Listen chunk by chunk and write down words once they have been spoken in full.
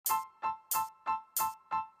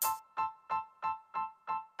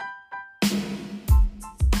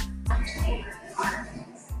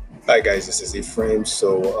Hi guys, this is Ephraim.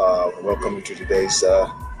 Welcome to today's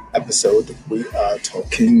episode. We are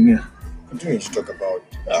continuing to talk about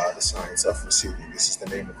the science of receiving. This is the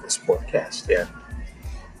name of this podcast, and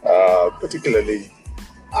particularly,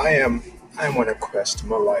 I am on a quest in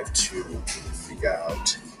my life to figure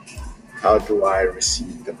out how do I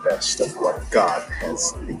receive the best of what God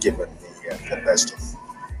has given me, and the best of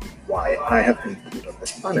why I have been put on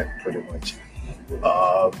this planet, pretty much.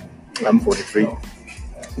 Um I'm 43,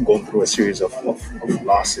 gone through a series of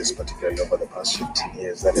losses, particularly over the past 15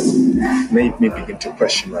 years, that has made me begin to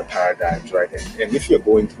question my paradigms, right? And if you're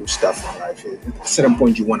going through stuff in life, at a certain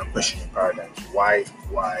point you want to question your paradigms. Why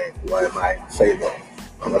am I failing?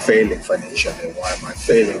 Am I failing financially? Why am I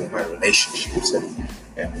failing in my relationships?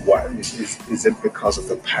 And why is it because of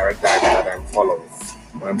the paradigm that I'm following?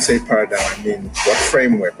 When I'm saying paradigm, I mean what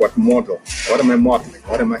framework, what model, what am I modeling,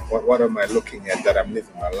 what am I looking at that I'm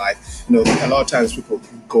living my life? A lot of times people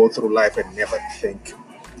go through life and never think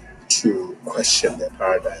to question their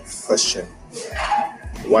paradigm, question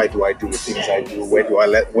why do I do the things I do,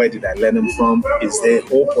 where did I learn them from? Is there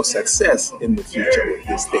hope or success in the future with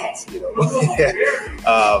these things?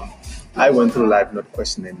 I went through life not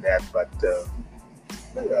questioning that, but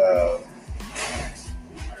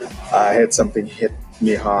I had something hit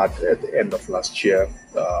me hard at the end of last year.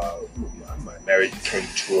 My marriage came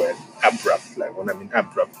to an abrupt, like when I mean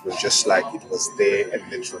abrupt, it was just like it was there and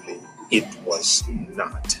literally it was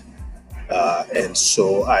not. And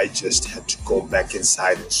so I just had to go back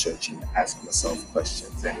inside and search and ask myself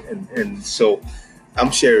questions. And so I'm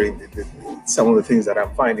sharing some of the things that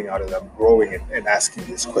I'm finding out as I'm growing and asking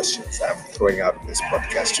these questions. I'm throwing out in this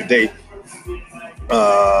podcast today.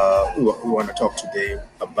 We want to talk today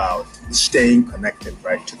about staying connected,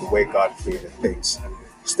 right, to the way God created things.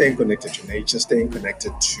 Staying connected to nature, staying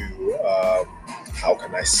connected to, how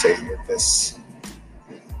can I say this?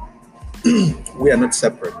 We are not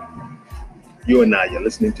separate. You and I, you're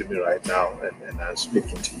listening to me right now, and I'm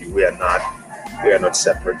speaking to you. We are not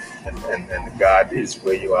separate. And God is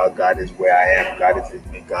where you are. God is where I am. God is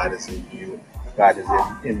in me. God is in you. God is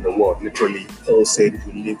in the world. Literally, Paul said, if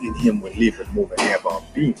we live in Him, we live and move and have our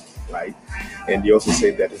being, right? And he also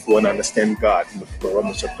said that if we want to understand God, in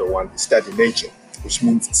Romans chapter 1, we study nature, which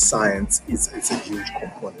means science is a huge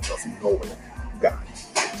component of knowing God,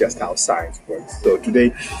 just how science works. So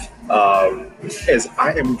today, as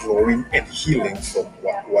I am growing and healing from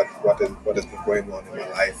what has been going on in my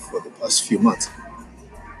life for the past few months,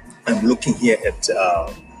 I'm looking here at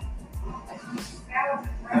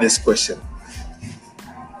this question.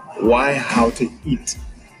 Why how you eat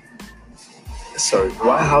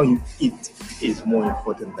is more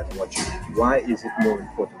important than what you eat? Why is it more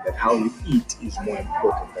important that how you eat is more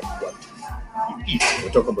important than what you eat?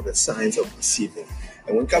 We're talking about the science of receiving.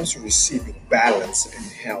 And when it comes to receiving balance and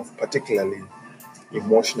health, particularly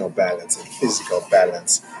emotional balance and physical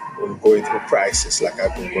balance, when going through crisis, like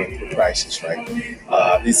I've been going through crisis, right?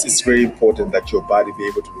 It's very important that your body be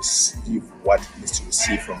able to receive what it needs to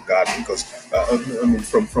receive from God, because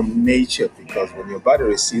from nature. Because when your body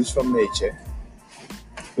receives from nature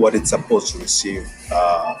what it's supposed to receive,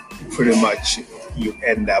 pretty much you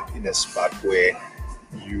end up in a spot where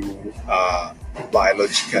you are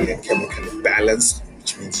biologically and chemically balanced,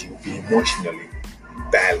 which means you'll be emotionally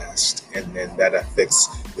balanced, and then that affects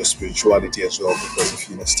your spirituality as well, because if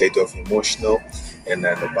you're in a state of emotional and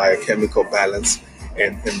then a biochemical balance,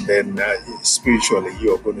 and then spiritually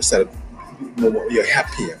you're going to start, you're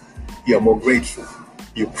happier, you're more grateful,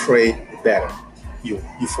 you pray better, you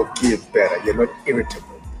forgive better, you're not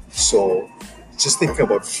irritable. So just thinking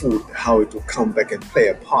about food, how it will come back and play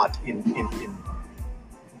a part in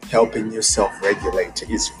helping you self-regulate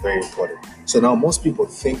is very important. So now most people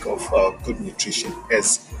think of good nutrition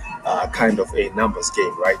as kind of a numbers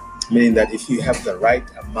game, right? Meaning that if you have the right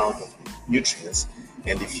amount of nutrients,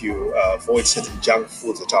 and if you avoid certain junk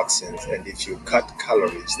foods or toxins, and if you cut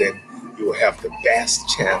calories, then you will have the best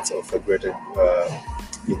chance of a greater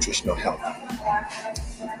nutritional health.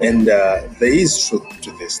 And there is truth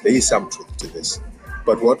to this. There is some truth to this.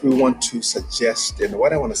 But what we want to suggest, and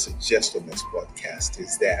what I want to suggest on this podcast,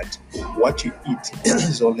 is that what you eat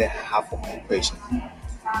is only half of the equation.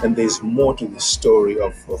 And there's more to the story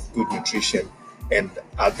of good nutrition, and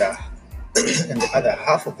and the other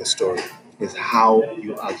half of the story is how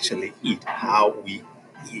you actually eat, how we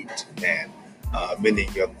eat, man. Meaning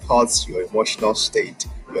your thoughts, your emotional state,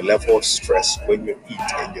 your level of stress when you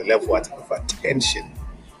eat, and your level of attention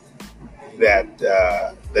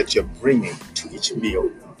that you're bringing to each meal,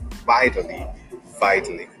 vitally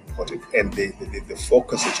important. And the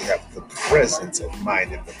focus that you have, the presence of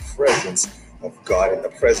mind and the presence of God and the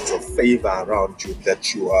presence of favor around you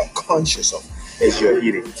that you are conscious of as you're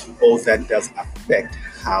eating, all that does affect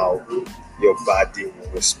how your body will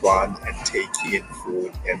respond and take in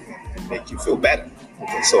food and make you feel better.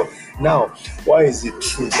 Okay, so now, why is it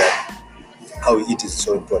true that how we eat is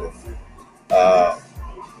so important? Uh,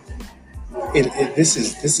 this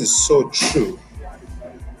is so true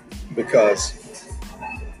because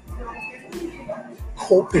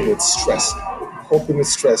coping with stress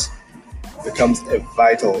becomes a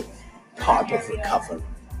vital part of recovery.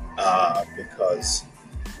 Because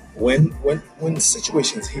when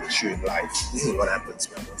situations hit you in life, this is what happens,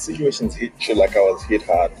 man. When situations hit you like I was hit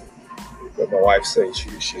hard, when my wife says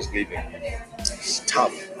she's leaving, it's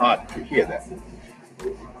tough, hard to hear that.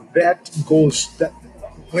 That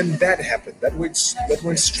when that happened, that went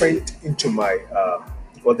straight into my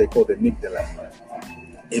what they call the amygdala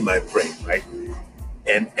in my brain, right?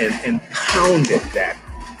 And pounded that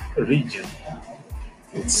region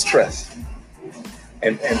with stress.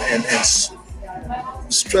 And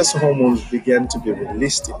stress hormones began to be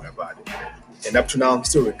released in my body. And up to now, I'm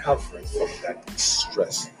still recovering from that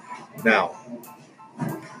stress. Now,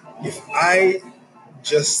 if I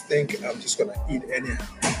just think I'm just going to eat anyhow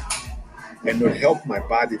and not help my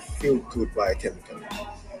body feel good biochemically,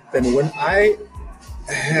 then when I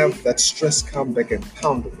have that stress come back and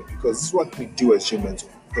pound on me, because this is what we do as humans,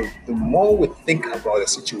 the more we think about a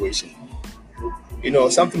situation,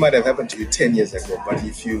 something might have happened to you 10 years ago, but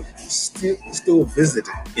if you still visit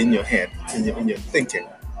it in your head, in your thinking,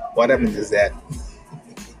 what happens is that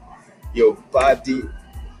your body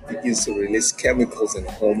begins to release chemicals and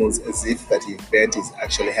hormones as if that event is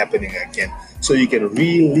actually happening again. So you can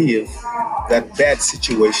relive that bad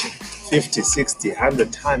situation 50, 60,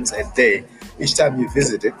 100 times a day. Each time you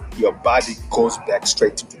visit it, your body goes back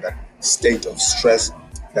straight into that state of stress,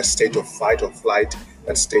 that state of fight or flight,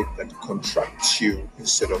 that state that contracts you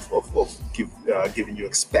instead of giving you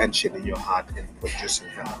expansion in your heart and producing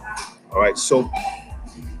health. All right, so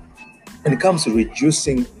when it comes to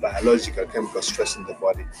reducing biological chemical stress in the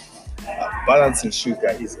body, balancing sugar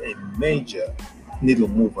is a major needle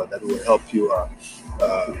mover that will help you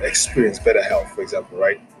experience better health, for example,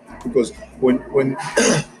 right? Because when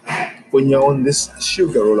when you're on this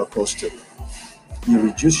sugar roller coaster, you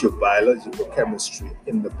reduce your biological chemistry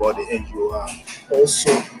in the body, and you are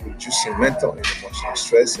also reducing mental and emotional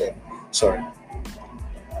stress. And sorry,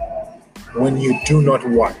 when you do not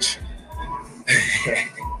watch,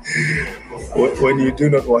 when you do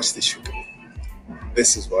not watch the sugar,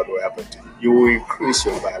 this is what will happen to you. You will increase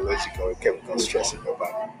your biological and chemical stress in your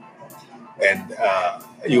body, and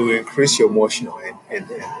you will increase your emotional and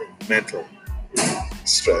mental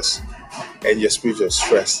stress, and your spiritual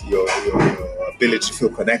stress, your ability to feel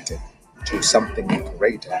connected to something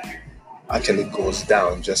greater actually goes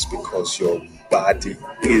down just because your body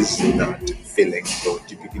is not feeling good.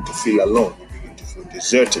 You begin to feel alone, you begin to feel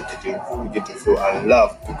deserted, you begin to feel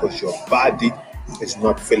unloved because your body is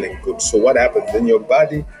not feeling good. So what happens? Then your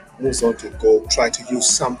body moves on to go try to use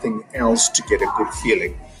something else to get a good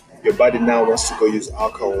feeling. Your body now wants to go use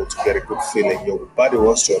alcohol to get a good feeling. Your body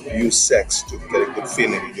wants to abuse sex to get a good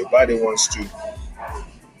feeling. Your body wants to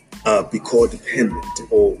be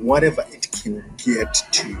codependent or whatever it can get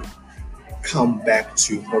to come back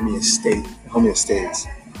to homeostasis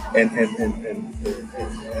and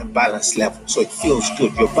a balanced level. So it feels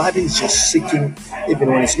good. Your body is just seeking,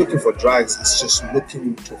 even when it's looking for drugs, it's just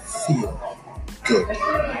looking to feel good.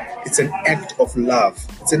 It's an act of love.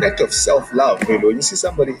 It's an act of self-love, really. When you see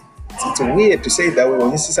somebody, it's weird to say it that way.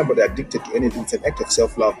 When you see somebody addicted to anything, it's an act of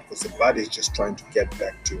self-love because the body is just trying to get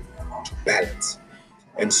back to balance.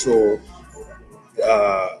 And so,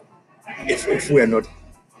 if we are not,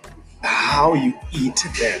 how you eat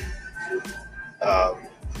then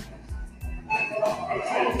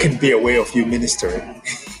can be a way of you ministering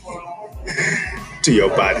to your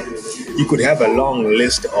body. You could have a long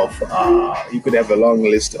list of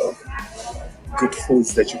good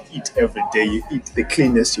foods that you eat every day. You eat the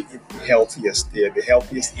cleanest, you eat the healthiest. You're the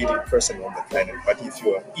healthiest eating person on the planet. But if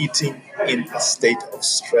you are eating in a state of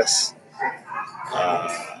stress,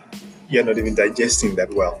 you're not even digesting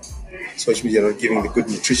that well. So it means you're not giving the good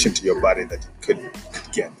nutrition to your body that you could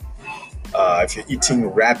get. If you're eating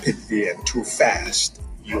rapidly and too fast,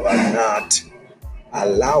 you are not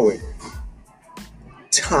allowing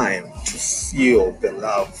time to feel the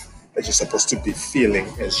love that you're supposed to be feeling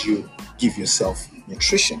as you give yourself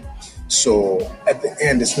nutrition. So at the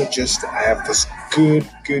end, it's not just I have this good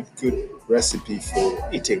recipe for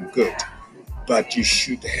eating good, but you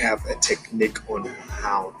should have a technique on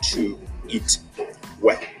how to eat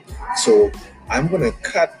well. So I'm going to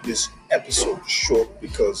cut this episode short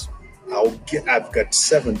because I've got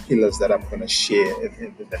 7 pillars that I'm going to share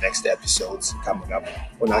in the next episodes coming up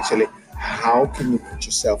on actually how can you put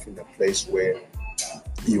yourself in a place where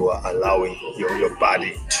you are allowing your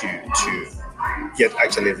body to get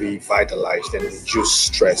actually revitalized and reduce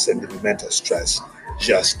stress and the mental stress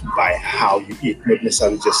just by how you eat, not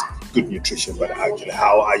necessarily just good nutrition, but actually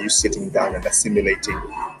how are you sitting down and assimilating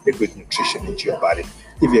the good nutrition into your body.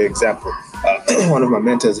 Give you an example. One of my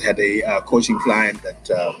mentors had a coaching client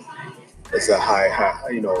that is a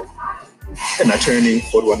an attorney,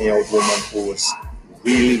 41-year-old woman who was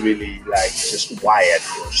really like just wired.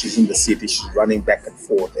 She's in the city, she's running back and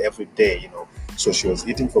forth every day. So she was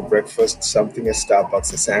eating for breakfast something at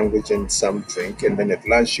Starbucks, a sandwich and some drink, and then at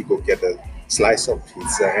lunch she go get a slice of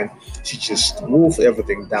pizza, and she just wolf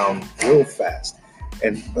everything down real fast.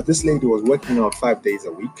 But this lady was working out 5 days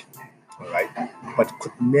a week, all right, but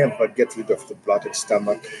could never get rid of the bloated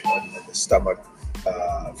stomach and the stomach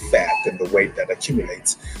fat and the weight that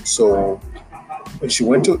accumulates. So when she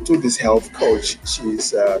went to this health coach,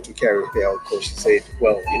 she's to carry the health coach, she said,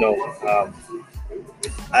 well,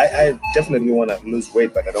 I definitely want to lose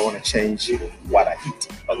weight, but I don't want to change what I eat.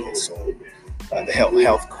 Okay, so the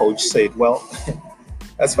health coach said, well,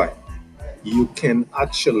 that's fine. You can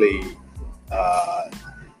actually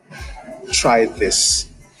try this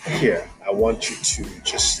here. I want you to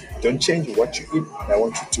just don't change what you eat. I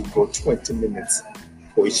want you to go 20 minutes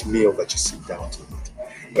for each meal that you sit down to eat.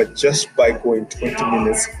 But just by going 20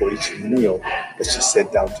 minutes for each meal that she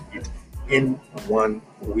sat down to eat, in 1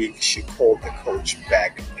 week, she called the coach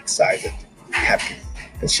back excited, happy.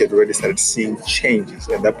 And she had already started seeing changes.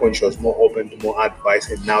 At that point, she was more open to more advice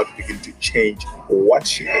and now to begin to change what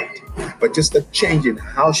she ate. But just the change in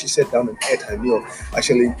how she sat down and ate her meal,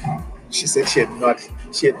 actually, she said she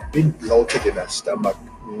had been bloated in her stomach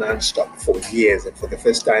nonstop for years. And for the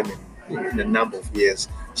first time in a number of years,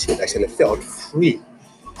 she had actually felt free.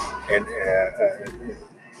 And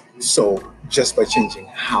so just by changing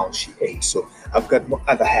how she ate. So I've got more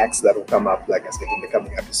other hacks that will come up, like I said, in the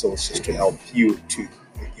coming episodes, just to help you to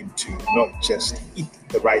begin to not just eat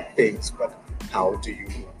the right things, but how do you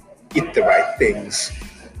eat the right things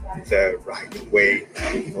the right way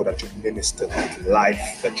in order to minister the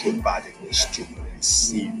life that your body needs to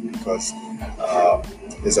receive. Because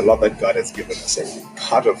there's a lot that God has given us, and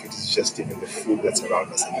part of it is just even the food that's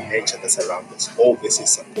around us and the nature that's around us. All this is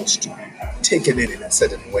supposed to be taken in a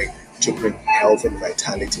certain way to bring health and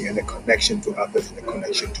vitality and a connection to others and a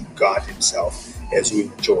connection to God Himself as we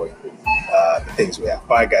enjoy the things we have.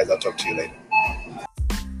 Bye, guys. I'll talk to you later.